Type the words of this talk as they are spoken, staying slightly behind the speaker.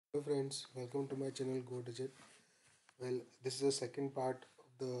Hello friends, welcome to my channel Go Digit. Well, this is the second part of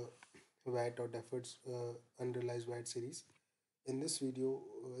the VAT or deferred unrealized VAT series. In this video,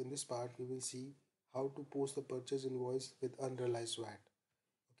 in this part, we will see how to post the purchase invoice with unrealized VAT.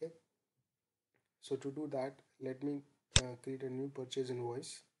 Okay, so to do that, let me create a new purchase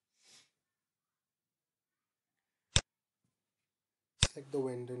invoice. Select the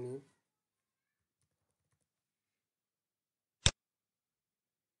vendor name,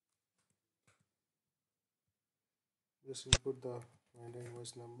 just input the vendor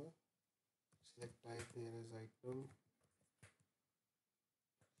invoice number. Select type here as item.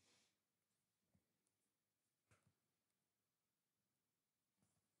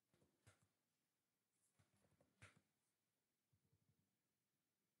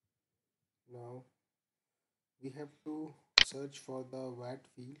 Now we have to search for the VAT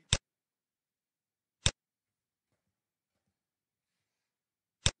field.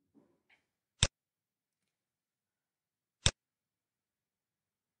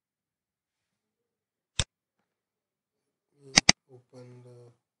 We open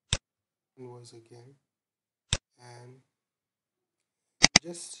the invoice again and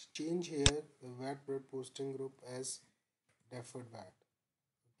just change here the VAT bread posting group as deferred VAT.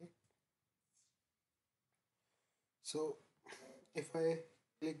 Okay, so if I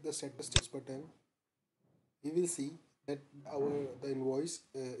click the statistics button, we will see that our the invoice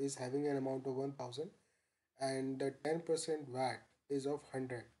is having an amount of 1000 and the 10% VAT is of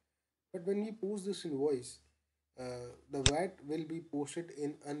 100. But when we post this invoice, the VAT will be posted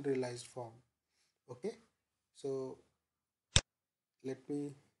in unrealized form. Okay, so let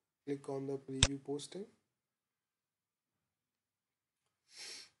me click on the preview posting,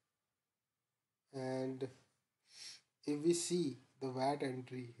 and if we see the VAT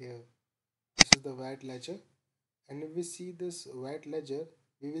entry here, this is the VAT ledger, and if we see this VAT ledger,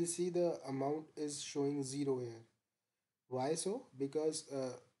 we will see the amount is showing zero here. Why so? Because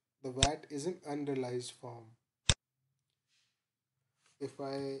the VAT is in unrealized form. If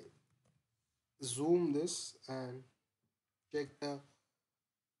I zoom this and check the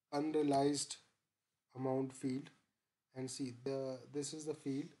unrealized amount field and see the this is the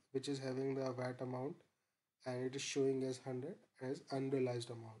field which is having the VAT amount and it is showing as 100 as unrealized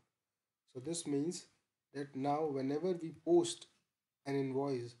amount. So this means that now whenever we post an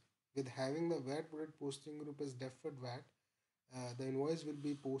invoice with having the VAT product posting group as deferred VAT, the invoice will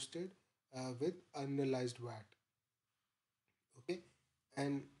be posted with unrealized VAT. Okay,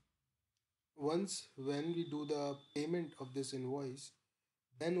 and once when we do the payment of this invoice,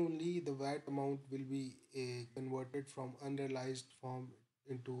 then only the VAT amount will be converted from unrealized form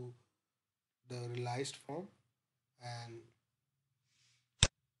into the realized form. And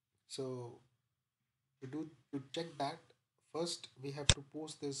so to check that, first we have to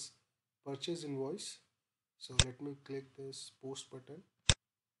post this purchase invoice. So let me click this post button,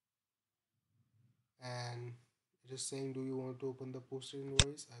 and it is saying, do you want to open the posted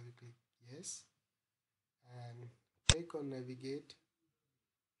invoice? I will click yes and click on navigate.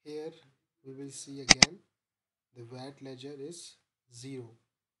 Here we will see again the VAT ledger is 0.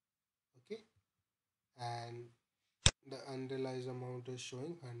 Okay, and the unrealized amount is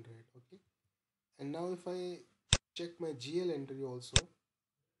showing 100. Okay, and now if I check my GL entry also,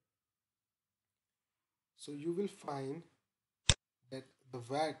 so you will find that the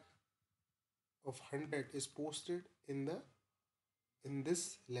VAT of 100 is posted in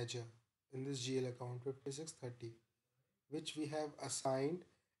this ledger, in this GL account 5630, which we have assigned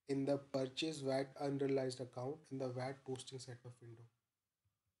in the purchase VAT unrealized account in the VAT posting setup window.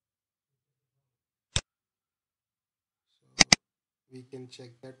 So we can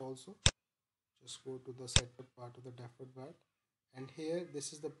check that also. Just go to the setup part of the deferred VAT, and here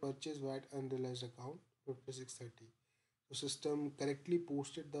this is the purchase VAT unrealized account 5630. So system correctly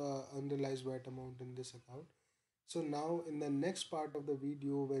posted the unrealized VAT amount in this account. So now in the next part of the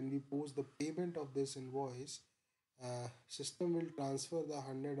video, when we post the payment of this invoice, system will transfer the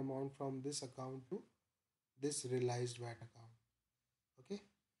 100 amount from this account to this realized VAT account. Okay,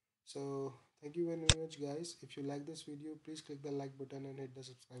 so thank you very much guys. If you like this video, please click the like button and hit the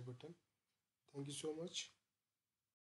subscribe button. Thank you so much.